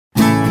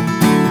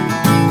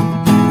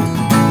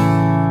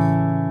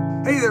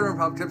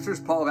Improv Tipsters,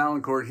 Paul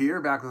Vaillancourt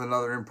here, back with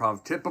another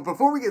improv tip. But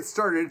before we get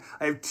started,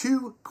 I have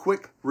two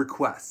quick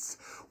requests.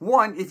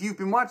 One, if you've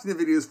been watching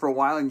the videos for a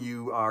while and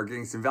you are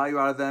getting some value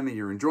out of them and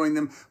you're enjoying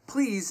them,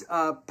 please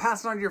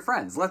pass it on to your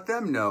friends. Let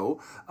them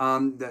know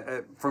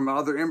from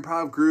other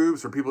improv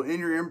groups or people in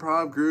your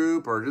improv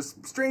group or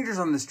just strangers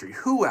on the street,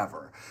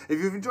 whoever. If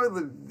you've enjoyed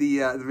the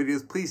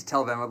videos, please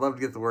tell them. I'd love to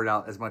get the word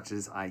out as much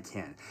as I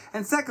can.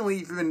 And secondly,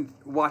 if you've been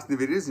watching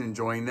the videos and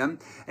enjoying them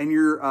and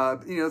you're,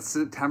 it's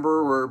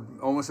September or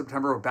almost September,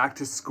 we're back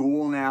to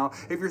school now.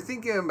 If you're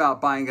thinking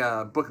about buying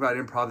a book about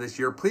improv this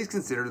year, please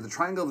consider The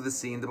Triangle of the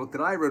Scene, the book that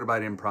I wrote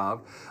about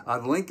improv.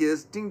 The link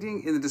is ding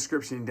ding in the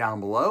description down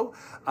below.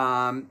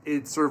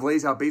 It sort of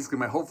lays out basically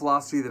my whole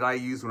philosophy that I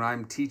use when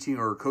I'm teaching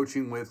or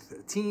coaching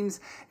with teams,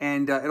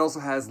 and it also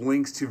has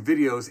links to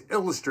videos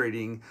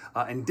illustrating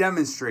and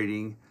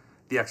demonstrating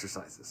the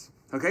exercises.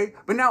 Okay,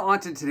 but now on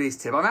to today's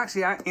tip. I'm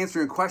actually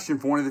answering a question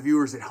for one of the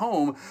viewers at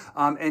home,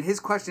 and his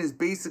question is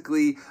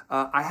basically,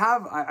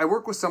 I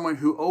work with someone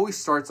who always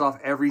starts off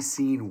every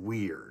scene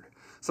weird.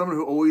 Someone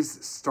who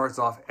always starts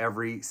off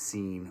every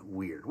scene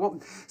weird.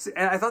 Well,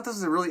 and I thought this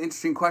was a really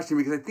interesting question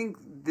because I think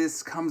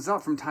this comes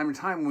up from time to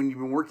time when you've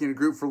been working in a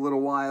group for a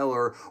little while,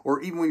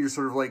 or even when you're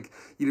sort of like,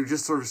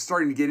 just sort of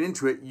starting to get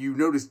into it, you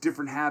notice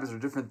different habits or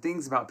different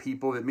things about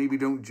people that maybe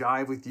don't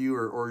jive with you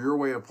or your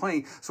way of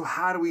playing. So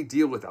how do we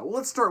deal with that? Well,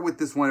 let's start with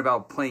this one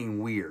about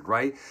playing weird,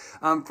 right?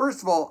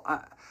 First of all,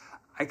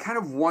 I kind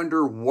of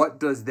wonder what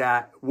does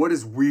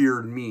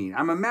weird mean?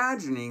 I'm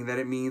imagining that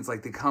it means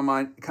like they come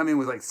in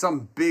with like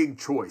some big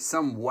choice,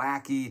 some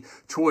wacky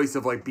choice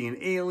of like being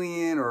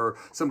alien or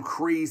some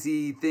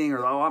crazy thing,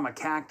 or I'm a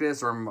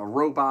cactus or I'm a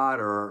robot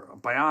or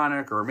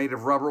bionic or made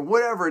of rubber,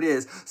 whatever it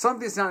is,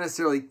 something that's not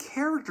necessarily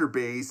character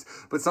based,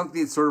 but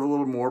something that's sort of a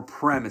little more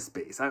premise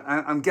based.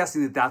 I'm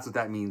guessing that that's what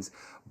that means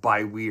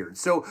by weird.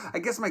 So I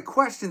guess my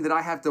question that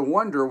I have to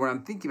wonder when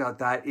I'm thinking about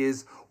that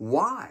is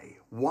why?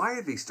 Why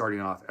are they starting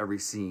off every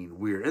scene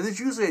weird? And there's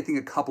usually, I think,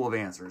 a couple of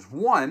answers.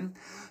 One,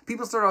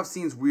 people start off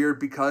scenes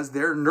weird because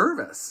they're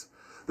nervous.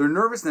 They're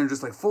nervous and they're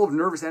just like full of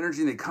nervous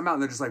energy, and they come out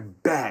and they're just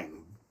like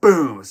bang,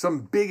 boom,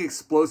 some big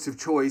explosive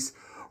choice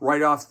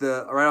right off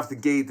the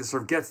gate that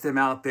sort of gets them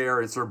out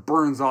there and sort of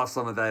burns off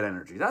some of that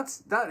energy.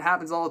 That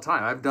happens all the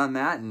time. I've done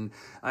that, and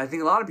I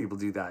think a lot of people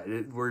do that,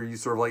 where you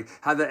sort of like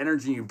have that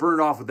energy and you burn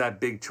it off with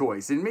that big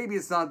choice. And maybe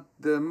it's not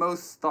the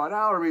most thought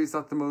out, or maybe it's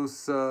not the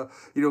most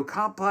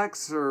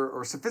complex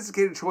or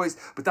sophisticated choice,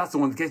 but that's the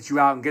one that gets you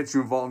out and gets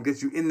you involved and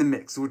gets you in the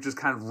mix, which is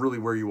kind of really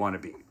where you want to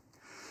be.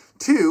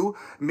 Two,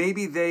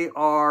 maybe they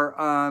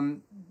are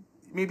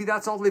maybe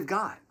that's all they've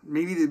got.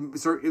 Maybe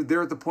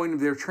they're at the point of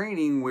their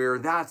training where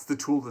that's the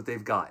tool that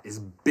they've got, is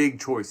big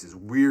choices,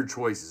 weird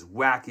choices,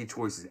 wacky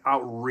choices,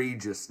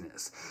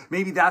 outrageousness.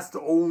 Maybe that's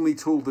the only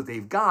tool that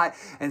they've got,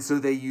 and so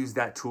they use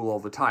that tool all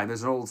the time.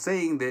 There's an old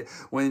saying that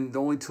when the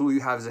only tool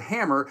you have is a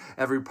hammer,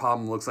 every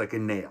problem looks like a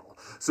nail.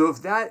 So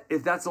if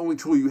that's the only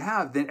tool you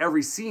have, then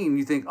every scene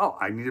you think, oh,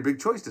 I need a big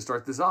choice to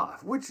start this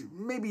off, which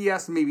maybe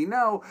yes, maybe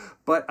no,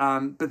 but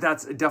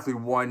that's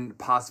definitely one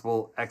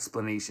possible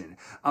explanation.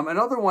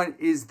 Another one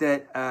is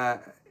that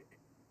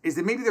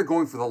maybe they're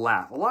going for the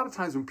laugh. A lot of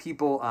times when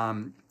people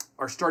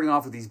are starting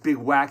off with these big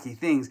wacky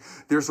things,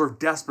 they're sort of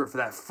desperate for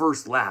that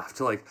first laugh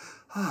to like,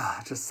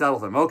 just settle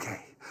them.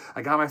 Okay,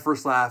 I got my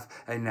first laugh,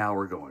 and now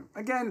we're going.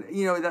 Again,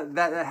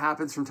 that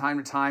happens from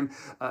time to time.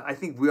 I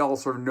think we all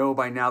sort of know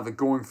by now that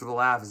going for the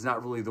laugh is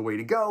not really the way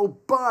to go,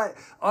 but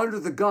under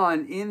the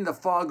gun, in the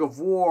fog of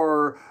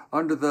war,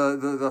 under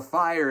the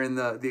fire and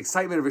the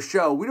excitement of a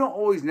show, we don't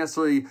always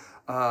necessarily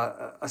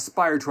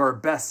aspire to our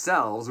best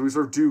selves. We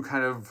sort of do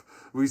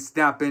we're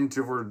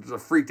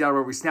freaked out,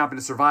 or we snap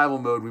into survival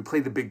mode. We play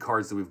the big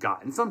cards that we've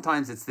got. And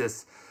sometimes it's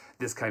this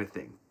kind of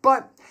thing.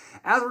 But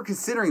as we're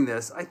considering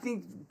this, I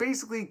think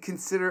basically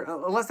consider,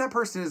 unless that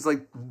person is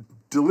like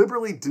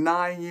deliberately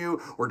denying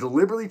you or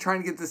deliberately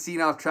trying to get the scene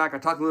off track, I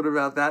talked a little bit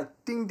about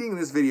that, ding ding, in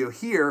this video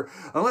here,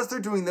 unless they're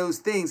doing those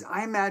things,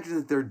 I imagine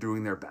that they're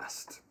doing their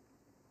best.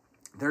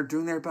 They're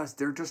doing their best.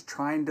 They're just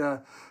trying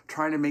to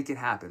make it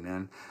happen,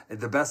 man,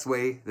 the best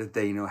way that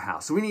they know how.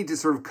 So we need to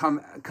sort of come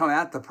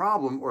at the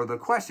problem or the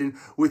question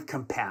with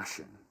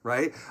compassion,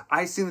 right?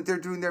 I assume that they're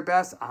doing their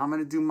best. I'm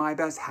going to do my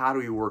best. How do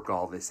we work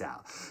all this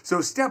out?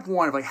 So step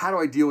one of like, how do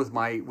I deal with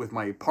my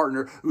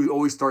partner who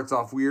always starts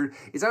off weird,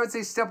 is I would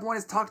say step one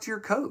is talk to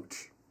your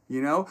coach.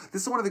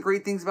 This is one of the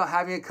great things about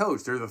having a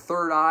coach. They're the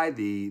third eye,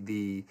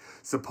 the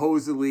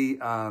supposedly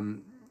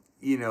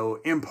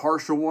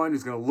impartial one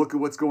who's going to look at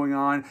what's going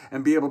on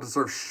and be able to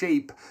sort of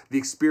shape the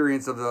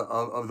experience of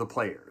the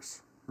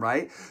players,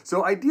 right?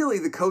 So ideally,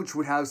 the coach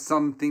would have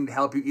something to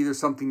help you, either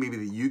something maybe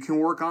that you can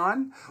work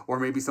on, or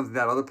maybe something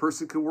that other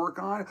person could work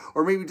on,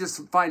 or maybe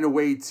just find a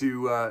way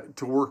to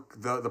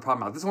work the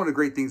problem out. This is one of the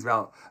great things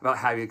about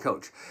having a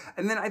coach.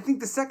 And then I think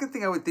the second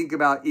thing I would think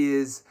about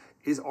is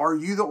are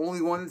you the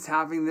only one that's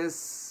having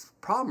this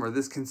problem or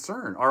this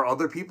concern? Are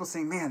other people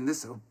saying, man,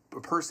 this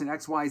person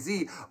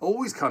XYZ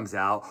always comes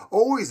out,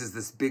 always is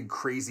this big,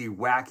 crazy,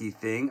 wacky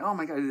thing. Oh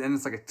my God, and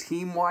it's like a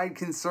team-wide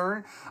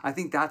concern. I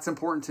think that's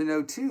important to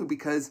know too,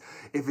 because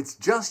if it's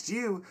just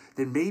you,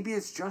 then maybe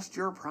it's just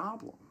your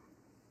problem.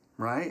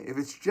 Right? If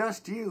it's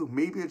just you,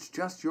 maybe it's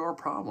just your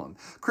problem.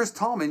 Chris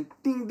Tallman,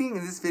 ding ding,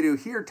 in this video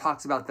here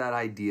talks about that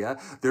idea.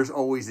 There's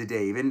always a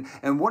Dave.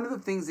 And one of the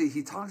things that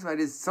he talks about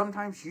is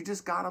sometimes you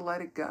just gotta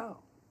let it go.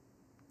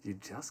 You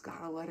just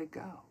gotta let it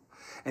go.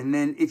 And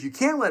then if you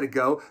can't let it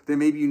go, then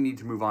maybe you need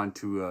to move on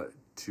to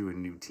a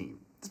new team,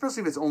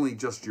 especially if it's only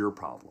just your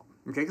problem.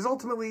 Okay, because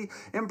ultimately,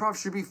 improv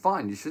should be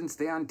fun. You shouldn't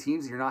stay on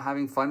teams that you're not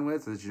having fun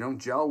with, or that you don't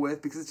gel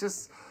with, because it's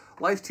just,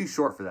 life's too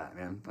short for that,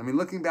 man. I mean,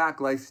 looking back,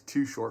 life's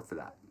too short for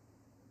that.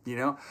 You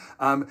know,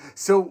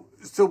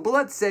 but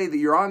let's say that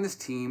you're on this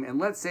team, and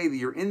let's say that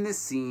you're in this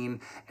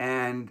scene,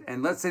 and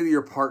let's say that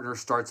your partner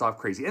starts off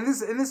crazy. And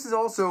this is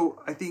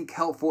also, I think,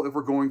 helpful if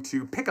we're going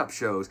to pickup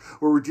shows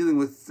where we're dealing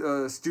with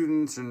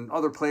students and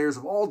other players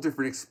of all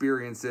different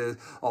experiences,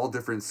 all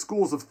different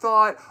schools of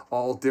thought,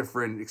 all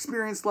different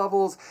experience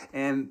levels,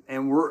 and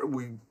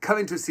we come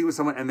into a scene with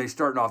someone and they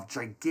start off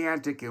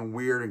gigantic and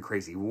weird and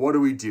crazy. What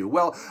do?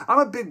 Well, I'm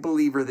a big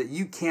believer that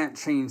you can't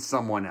change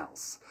someone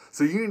else.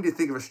 So you need to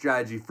think of a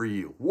strategy for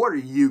you. What are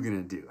you going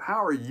to do?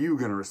 How are you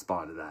going to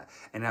respond to that?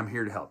 And I'm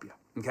here to help you,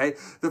 okay?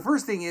 The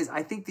first thing is,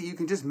 I think that you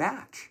can just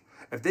match.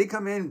 If they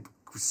come in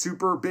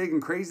super big and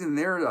crazy and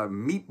they're a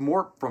meat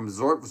mort from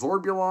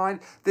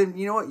Zorbulon, then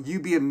you know what? You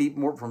be a meat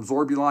mort from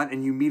Zorbulon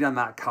and you meet on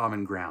that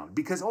common ground.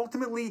 Because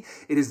ultimately,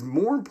 it is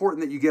more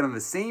important that you get on the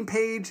same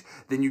page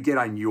than you get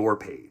on your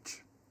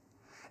page.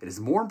 It is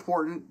more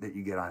important that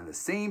you get on the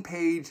same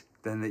page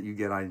than that you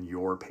get on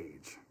your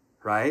page.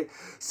 Right?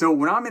 So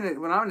when I'm in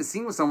a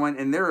scene with someone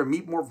and they're a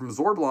meat mort from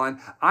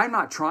Zorbulon, I'm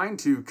not trying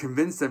to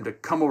convince them to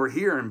come over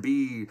here and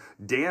be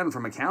Dan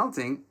from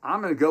accounting.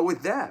 I'm going to go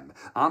with them.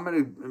 I'm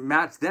going to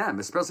match them,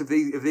 especially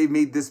if they've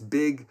made this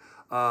big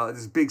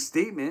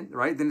statement,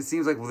 right? Then it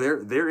seems like, well,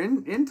 they're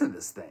into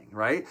this thing,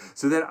 right?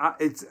 So then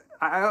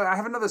I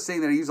have another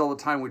saying that I use all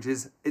the time, which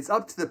is, it's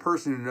up to the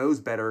person who knows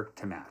better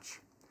to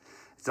match.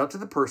 It's up to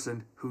the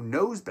person who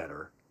knows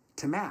better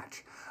to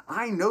match.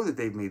 I know that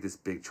they've made this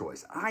big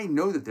choice. I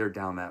know that they're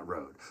down that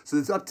road. So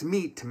it's up to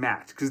me to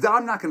match, because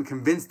I'm not going to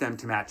convince them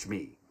to match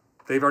me.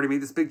 They've already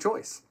made this big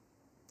choice.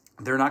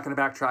 They're not going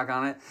to backtrack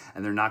on it,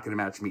 and they're not going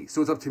to match me.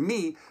 So it's up to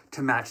me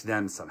to match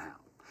them somehow.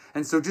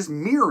 And so just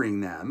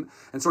mirroring them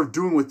and sort of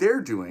doing what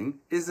they're doing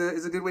is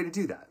a good way to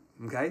do that,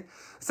 okay?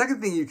 The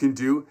second thing you can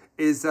do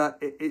is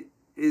that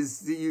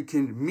you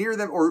can mirror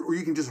them, or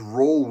you can just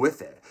roll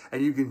with it,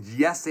 and you can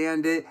yes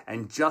and it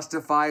and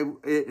justify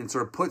it and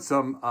sort of put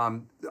some,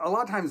 a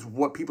lot of times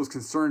what people's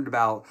concerned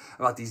about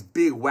these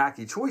big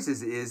wacky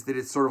choices is that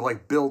it's sort of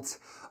like built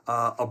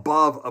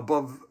above,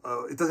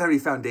 it doesn't have any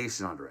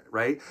foundation under it,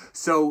 right?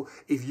 So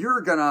if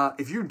you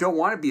don't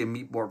want to be a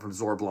meat mort from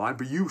Zorbulon,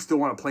 but you still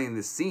want to play in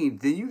this scene,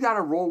 then you got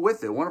to roll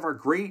with it. One of our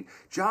great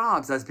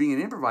jobs as being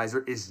an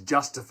improviser is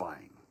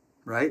justifying.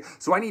 Right?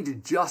 So I need to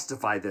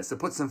justify this, to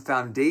put some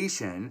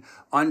foundation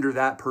under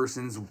that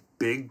person's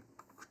big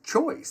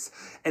choice.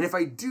 And if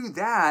I do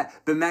that,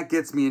 then that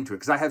gets me into it,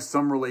 because I have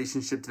some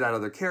relationship to that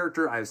other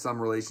character. I have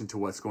some relation to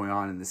what's going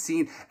on in the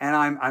scene, and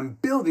I'm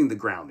building the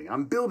grounding.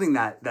 I'm building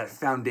that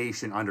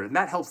foundation under it. And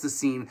that helps the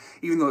scene,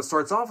 even though it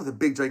starts off with a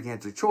big,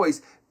 gigantic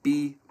choice,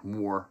 be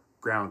more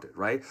grounded,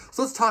 right?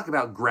 So let's talk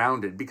about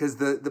grounded, because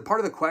the part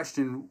of the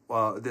question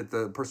that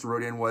the person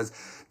wrote in was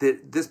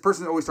that this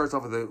person always starts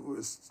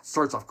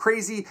off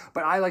crazy,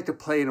 but I like to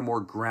play in a more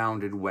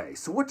grounded way.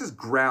 So what does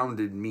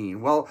grounded mean?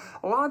 Well,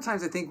 a lot of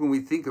times I think when we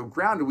think of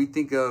grounded, we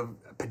think of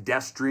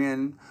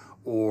pedestrian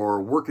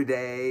or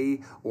workaday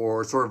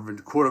or sort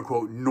of quote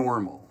unquote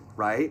normal.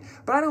 Right?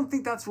 But I don't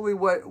think that's really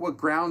what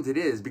grounded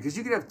is, because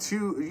you could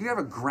have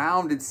a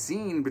grounded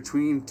scene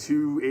between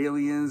two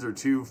aliens or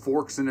two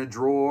forks in a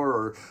drawer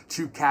or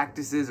two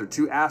cactuses or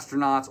two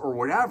astronauts or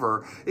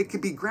whatever. It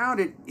could be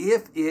grounded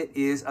if it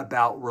is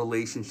about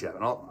relationship.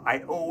 And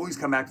I always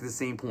come back to the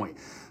same point.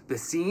 The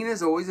scene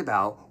is always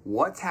about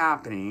what's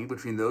happening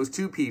between those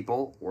two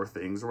people or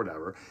things or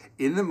whatever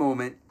in the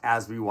moment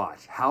as we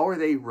watch. How are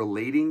they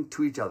relating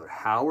to each other?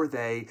 How are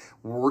they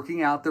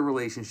working out the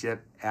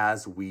relationship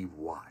as we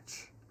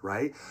watch,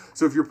 right?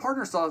 So if your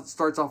partner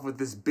starts off with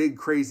this big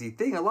crazy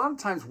thing, a lot of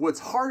times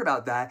what's hard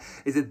about that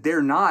is that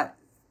they're not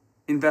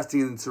investing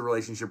into the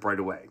relationship right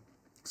away.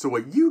 So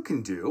what you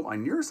can do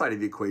on your side of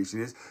the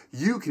equation is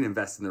you can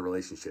invest in the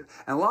relationship.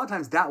 And a lot of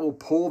times that will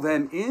pull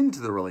them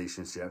into the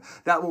relationship.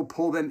 That will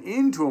pull them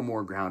into a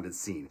more grounded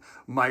scene.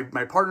 My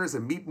partner is a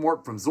meat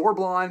mort from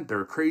Zorbulon.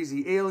 They're a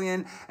crazy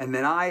alien. And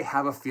then I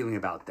have a feeling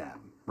about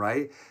them,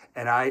 right?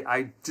 And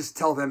I just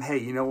tell them, hey,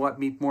 you know what,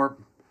 meat mort,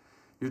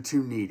 you're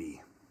too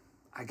needy.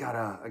 I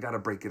gotta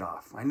break it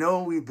off. I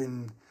know we've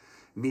been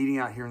meeting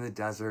out here in the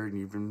desert and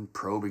you've been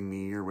probing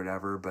me or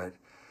whatever, but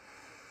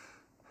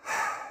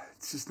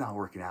it's just not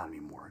working out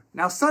anymore.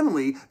 Now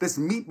suddenly, this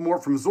meat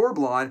mort from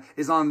Zorbulon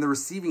is on the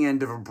receiving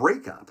end of a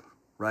breakup,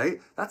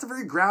 right? That's a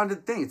very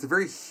grounded thing. It's a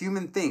very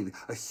human thing.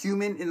 A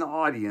human in the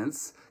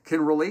audience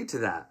can relate to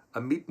that. A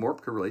meat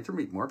morph can relate to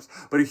meat morphs,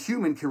 but a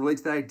human can relate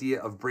to the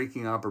idea of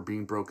breaking up or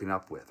being broken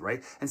up with,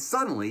 right? And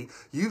suddenly,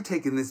 you've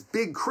taken this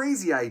big,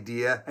 crazy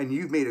idea and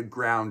you've made a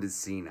grounded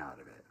scene out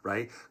of it,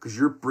 right? Because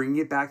you're bringing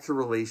it back to a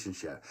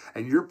relationship.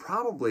 And you're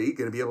probably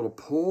going to be able to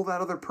pull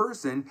that other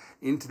person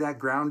into that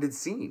grounded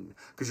scene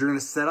because you're going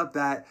to set up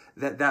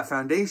that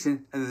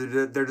foundation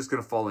and they're just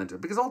going to fall into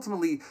it. Because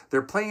ultimately,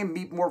 they're playing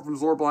meat morph from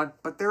Zorblon,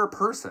 but they're a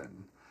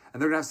person.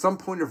 And they're going to have some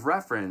point of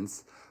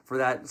reference for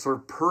that sort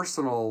of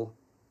personal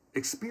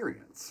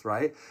experience,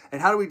 right?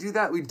 And how do we do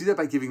that? We do that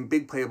by giving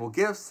big playable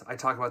gifts. I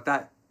talk about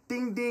that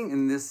ding ding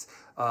in this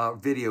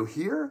video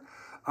here.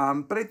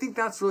 But I think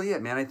that's really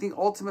it, man. I think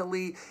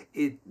ultimately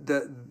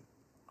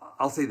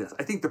I'll say this.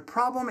 I think the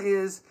problem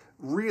is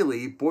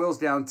really boils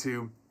down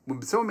to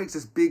when someone makes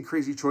this big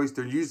crazy choice,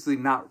 they're usually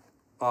not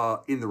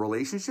in the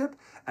relationship,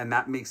 and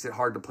that makes it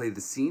hard to play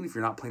the scene if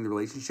you're not playing the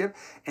relationship.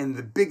 And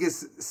the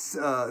biggest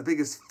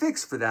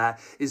fix for that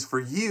is for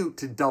you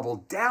to double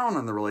down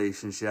on the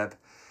relationship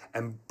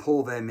and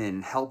pull them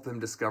in, help them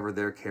discover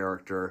their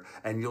character,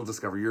 and you'll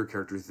discover your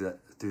character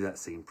through that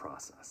same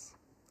process.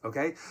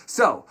 Okay,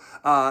 so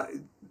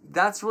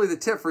that's really the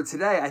tip for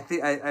today. I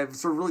think I've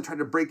sort of really tried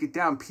to break it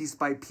down piece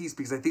by piece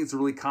because I think it's a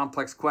really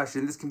complex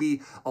question. This can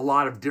be a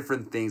lot of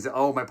different things.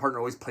 Oh, my partner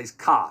always plays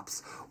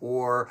cops,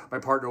 or my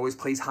partner always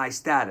plays high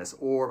status,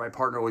 or my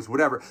partner always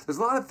whatever. There's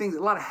a lot of things,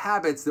 a lot of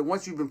habits that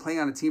once you've been playing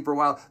on a team for a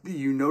while, that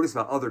you notice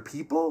about other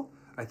people.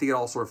 I think it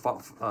all sort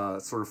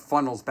of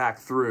funnels back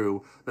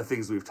through the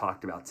things we've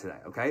talked about today,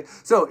 okay?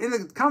 So in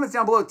the comments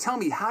down below, tell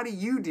me, how do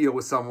you deal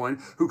with someone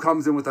who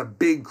comes in with a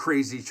big,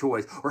 crazy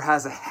choice or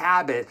has a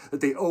habit that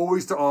they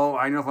always, oh,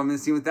 I know if I'm in the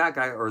scene with that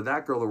guy or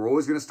that girl, that we're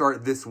always going to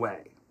start this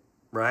way,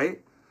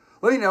 right?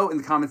 Let me know in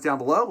the comments down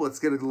below. Let's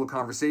get a little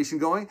conversation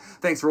going.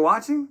 Thanks for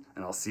watching,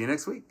 and I'll see you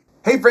next week.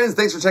 Hey friends,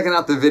 thanks for checking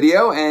out the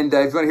video, and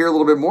if you want to hear a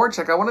little bit more,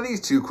 check out one of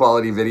these 2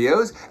 quality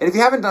videos. And if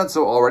you haven't done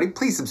so already,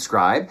 please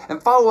subscribe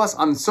and follow us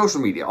on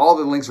social media. All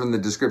the links are in the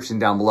description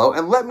down below,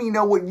 and let me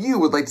know what you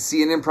would like to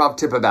see an improv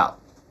tip about.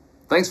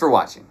 Thanks for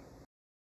watching.